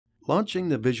Launching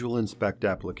the Visual Inspect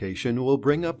application will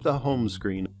bring up the home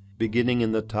screen. Beginning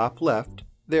in the top left,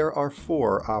 there are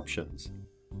 4 options.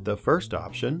 The first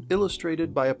option,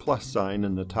 illustrated by a plus sign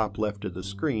in the top left of the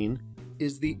screen,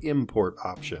 is the Import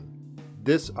option.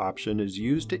 This option is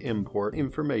used to import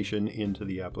information into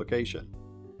the application.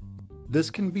 This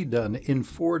can be done in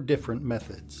 4 different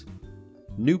methods.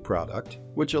 New Product,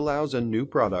 which allows a new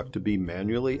product to be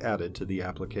manually added to the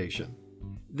application.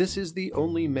 This is the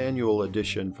only manual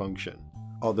addition function,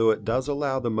 although it does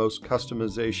allow the most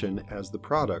customization as the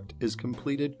product is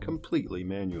completed completely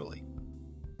manually.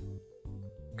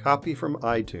 Copy from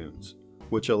iTunes,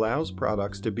 which allows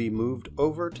products to be moved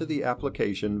over to the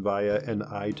application via an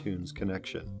iTunes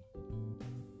connection.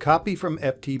 Copy from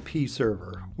FTP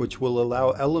server, which will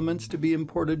allow elements to be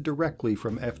imported directly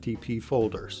from FTP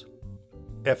folders.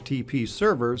 FTP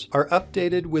servers are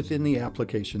updated within the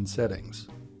application settings.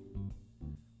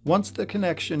 Once the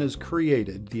connection is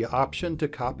created, the option to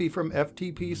copy from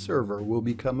FTP server will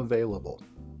become available.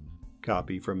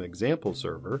 Copy from example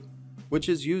server, which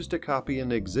is used to copy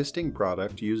an existing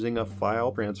product using a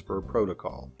file transfer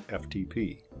protocol,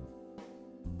 FTP.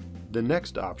 The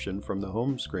next option from the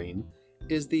home screen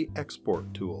is the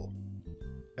export tool.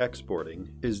 Exporting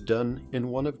is done in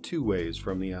one of 2 ways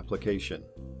from the application.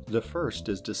 The first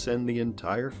is to send the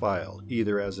entire file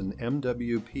either as an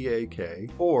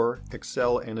MWPAK or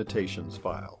Excel annotations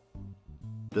file.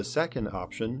 The second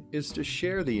option is to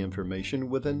share the information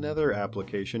with another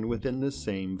application within the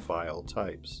same file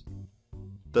types.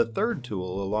 The third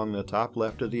tool along the top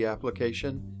left of the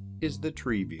application is the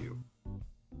Tree View.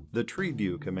 The Tree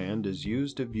View command is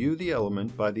used to view the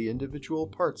element by the individual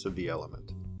parts of the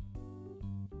element.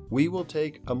 We will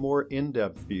take a more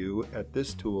in-depth view at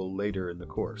this tool later in the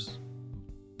course.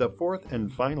 The fourth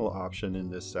and final option in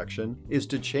this section is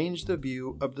to change the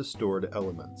view of the stored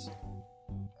elements.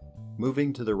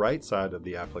 Moving to the right side of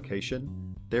the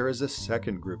application, there is a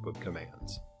second group of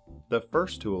commands. The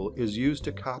first tool is used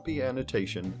to copy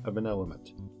annotation of an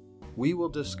element. We will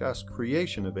discuss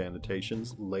creation of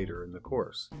annotations later in the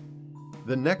course.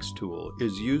 The next tool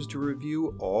is used to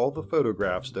review all the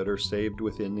photographs that are saved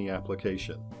within the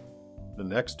application. The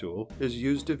next tool is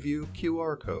used to view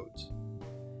QR codes.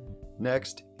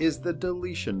 Next is the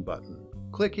deletion button.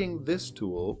 Clicking this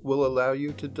tool will allow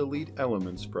you to delete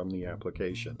elements from the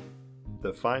application.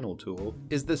 The final tool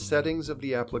is the settings of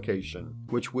the application,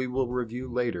 which we will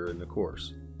review later in the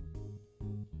course.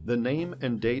 The name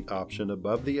and date option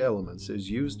above the elements is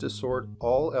used to sort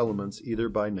all elements either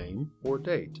by name or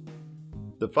date.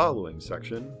 The following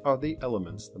section are the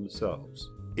elements themselves.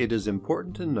 It is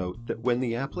important to note that when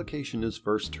the application is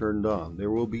first turned on,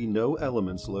 there will be no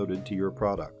elements loaded to your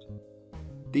product.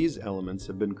 These elements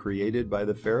have been created by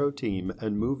the FARO team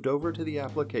and moved over to the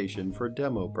application for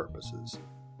demo purposes.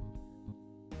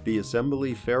 The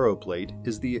assembly FARO plate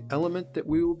is the element that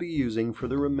we will be using for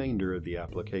the remainder of the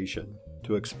application.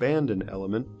 To expand an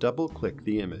element, double-click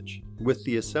the image. With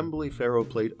the assembly FARO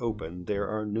plate open, there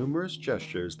are numerous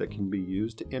gestures that can be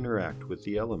used to interact with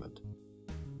the element.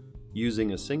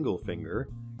 Using a single finger,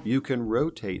 you can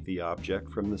rotate the object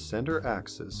from the center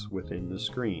axis within the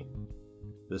screen.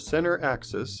 The center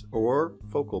axis, or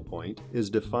focal point, is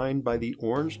defined by the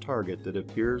orange target that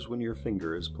appears when your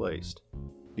finger is placed.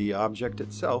 The object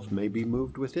itself may be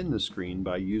moved within the screen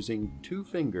by using 2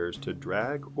 fingers to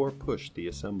drag or push the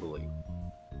assembly.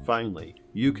 Finally,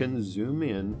 you can zoom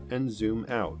in and zoom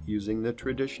out using the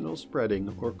traditional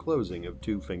spreading or closing of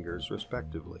 2 fingers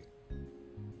respectively.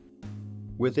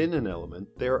 Within an element,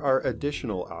 there are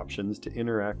additional options to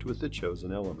interact with the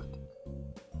chosen element.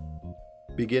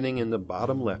 Beginning in the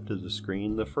bottom left of the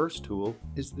screen, the first tool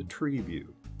is the Tree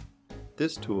View.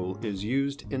 This tool is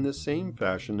used in the same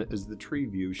fashion as the Tree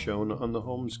View shown on the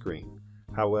home screen.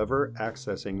 However,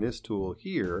 accessing this tool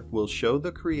here will show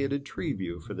the created tree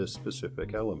view for this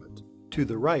specific element. To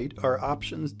the right are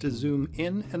options to zoom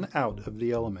in and out of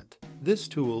the element. This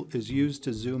tool is used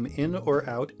to zoom in or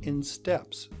out in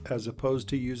steps, as opposed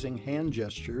to using hand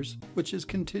gestures, which is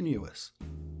continuous.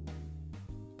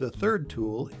 The third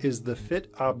tool is the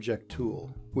Fit Object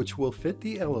tool, which will fit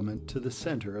the element to the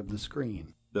center of the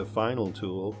screen. The final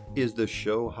tool is the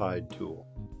Show Hide tool.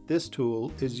 This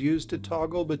tool is used to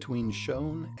toggle between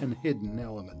shown and hidden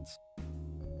elements.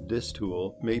 This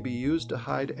tool may be used to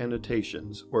hide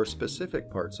annotations or specific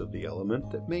parts of the element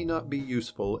that may not be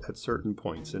useful at certain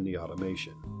points in the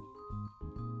automation.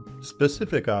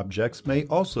 Specific objects may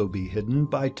also be hidden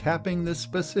by tapping the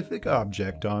specific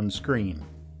object on screen.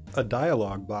 A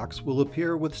dialog box will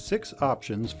appear with 6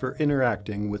 options for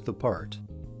interacting with the part.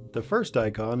 The first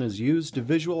icon is used to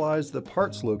visualize the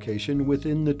part's location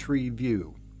within the tree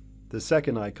view. The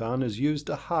second icon is used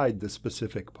to hide the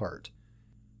specific part.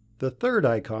 The third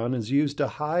icon is used to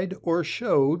hide or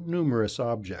show numerous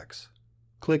objects.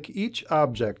 Click each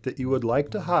object that you would like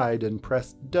to hide and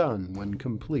press Done when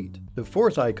complete. The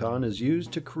fourth icon is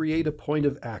used to create a point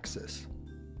of axis.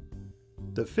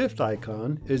 The fifth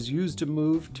icon is used to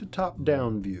move to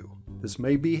top-down view. This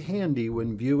may be handy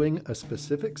when viewing a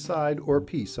specific side or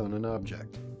piece on an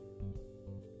object.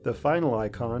 The final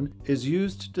icon is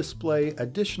used to display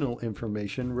additional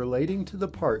information relating to the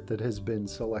part that has been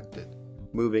selected.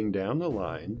 Moving down the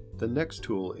line, the next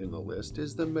tool in the list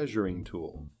is the Measuring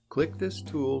tool. Click this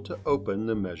tool to open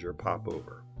the Measure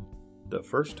popover. The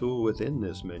first tool within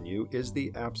this menu is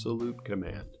the Absolute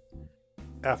command.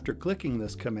 After clicking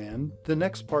this command, the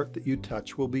next part that you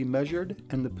touch will be measured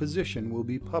and the position will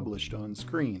be published on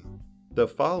screen. The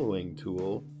following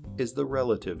tool is the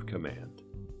Relative command.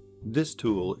 This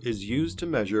tool is used to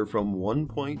measure from one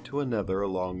point to another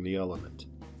along the element.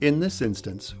 In this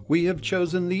instance, we have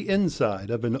chosen the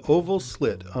inside of an oval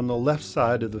slit on the left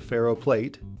side of the FARO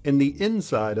plate and the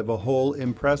inside of a hole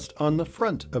impressed on the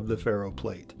front of the FARO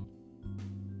plate.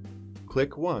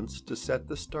 Click once to set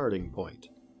the starting point.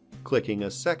 Clicking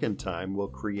a second time will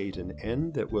create an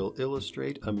end that will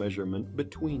illustrate a measurement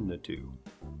between the two.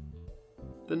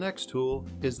 The next tool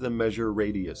is the Measure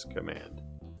Radius command.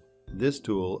 This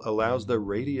tool allows the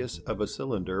radius of a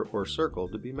cylinder or circle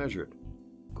to be measured.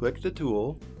 Click the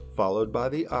tool, followed by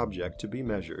the object to be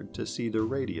measured to see the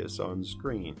radius on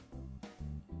screen.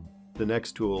 The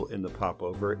next tool in the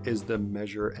popover is the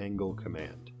Measure Angle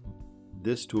command.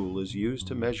 This tool is used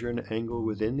to measure an angle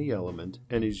within the element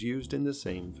and is used in the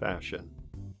same fashion.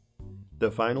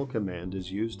 The final command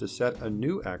is used to set a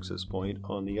new axis point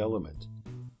on the element.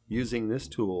 Using this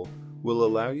tool will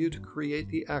allow you to create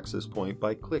the axis point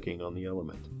by clicking on the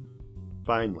element.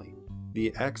 Finally,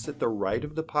 the X at the right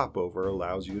of the popover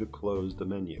allows you to close the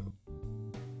menu.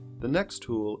 The next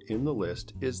tool in the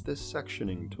list is the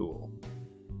Sectioning tool.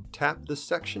 Tap the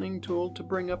Sectioning tool to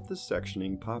bring up the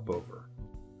Sectioning popover.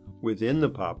 Within the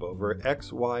popover,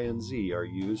 X, Y, and Z are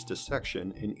used to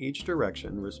section in each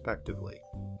direction respectively.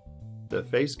 The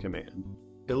Face command,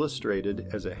 illustrated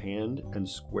as a hand and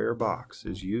square box,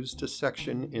 is used to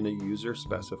section in a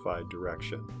user-specified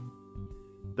direction.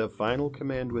 The final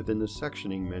command within the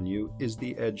sectioning menu is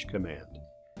the Edge command.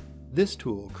 This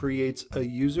tool creates a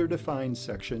user-defined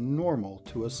section normal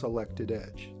to a selected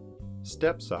edge.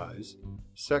 Step size,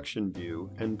 section view,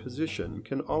 and position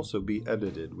can also be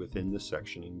edited within the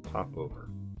sectioning popover.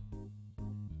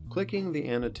 Clicking the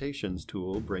Annotations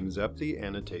tool brings up the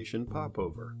Annotation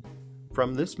popover.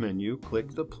 From this menu,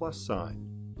 click the plus sign.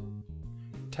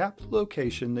 Tap the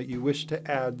location that you wish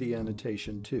to add the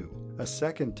annotation to. A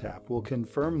second tap will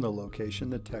confirm the location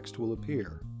the text will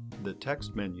appear. The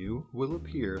text menu will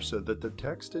appear so that the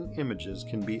text and images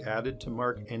can be added to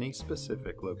mark any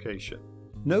specific location.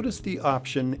 Notice the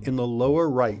option in the lower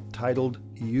right titled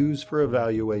Use for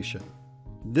Evaluation.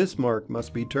 This mark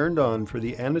must be turned on for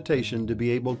the annotation to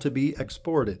be able to be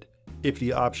exported. If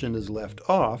the option is left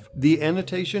off, the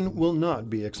annotation will not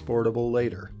be exportable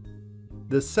later.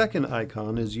 The second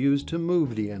icon is used to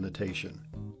move the annotation.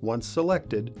 Once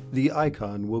selected, the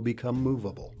icon will become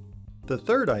movable. The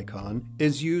third icon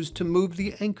is used to move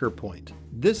the anchor point.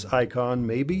 This icon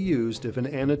may be used if an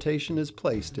annotation is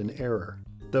placed in error.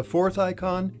 The fourth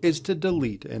icon is to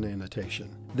delete an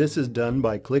annotation. This is done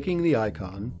by clicking the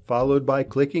icon, followed by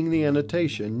clicking the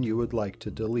annotation you would like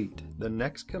to delete. The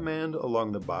next command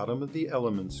along the bottom of the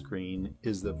element screen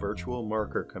is the Virtual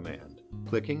Marker command.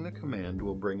 Clicking the command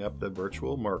will bring up the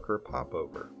Virtual Marker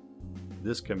popover.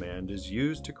 This command is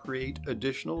used to create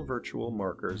additional virtual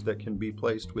markers that can be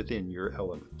placed within your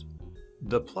element.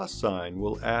 The plus sign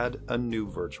will add a new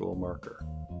virtual marker.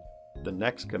 The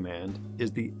next command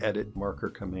is the Edit Marker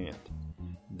command.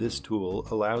 This tool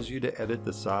allows you to edit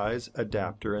the size,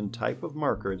 adapter, and type of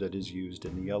marker that is used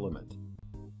in the element.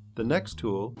 The next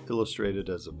tool, illustrated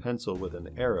as a pencil with an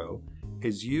arrow,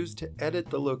 is used to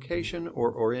edit the location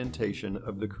or orientation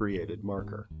of the created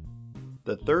marker.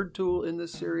 The third tool in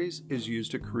this series is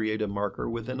used to create a marker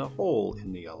within a hole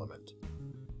in the element.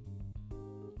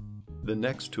 The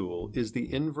next tool is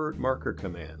the Invert Marker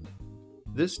command.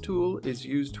 This tool is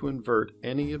used to invert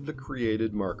any of the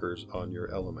created markers on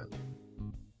your element.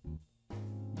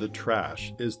 The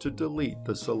Trash is to delete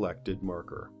the selected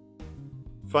marker.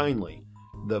 Finally,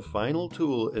 the final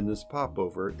tool in this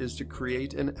popover is to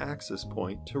create an axis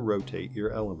point to rotate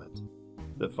your element.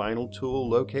 The final tool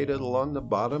located along the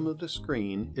bottom of the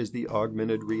screen is the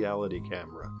Augmented Reality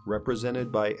camera,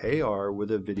 represented by AR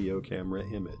with a video camera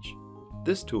image.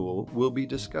 This tool will be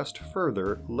discussed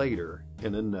further later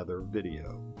in another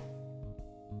video.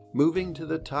 Moving to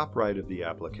the top right of the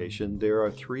application, there are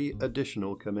 3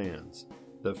 additional commands.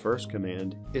 The first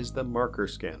command is the marker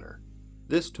scanner.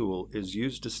 This tool is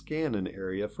used to scan an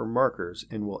area for markers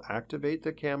and will activate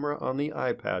the camera on the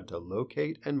iPad to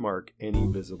locate and mark any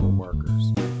visible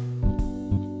markers.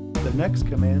 The next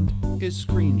command is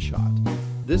screenshot.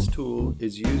 This tool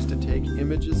is used to take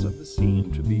images of the scene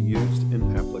to be used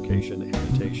in application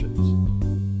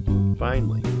annotations.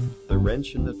 Finally, the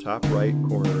wrench in the top right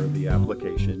corner of the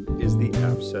application is the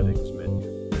App Settings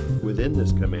menu. Within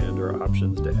this command are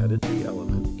options to edit the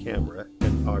element, camera,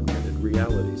 and augmented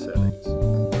reality settings.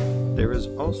 There is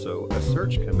also a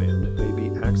search command that may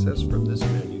be accessed from this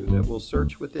menu that will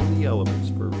search within the elements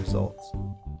for results.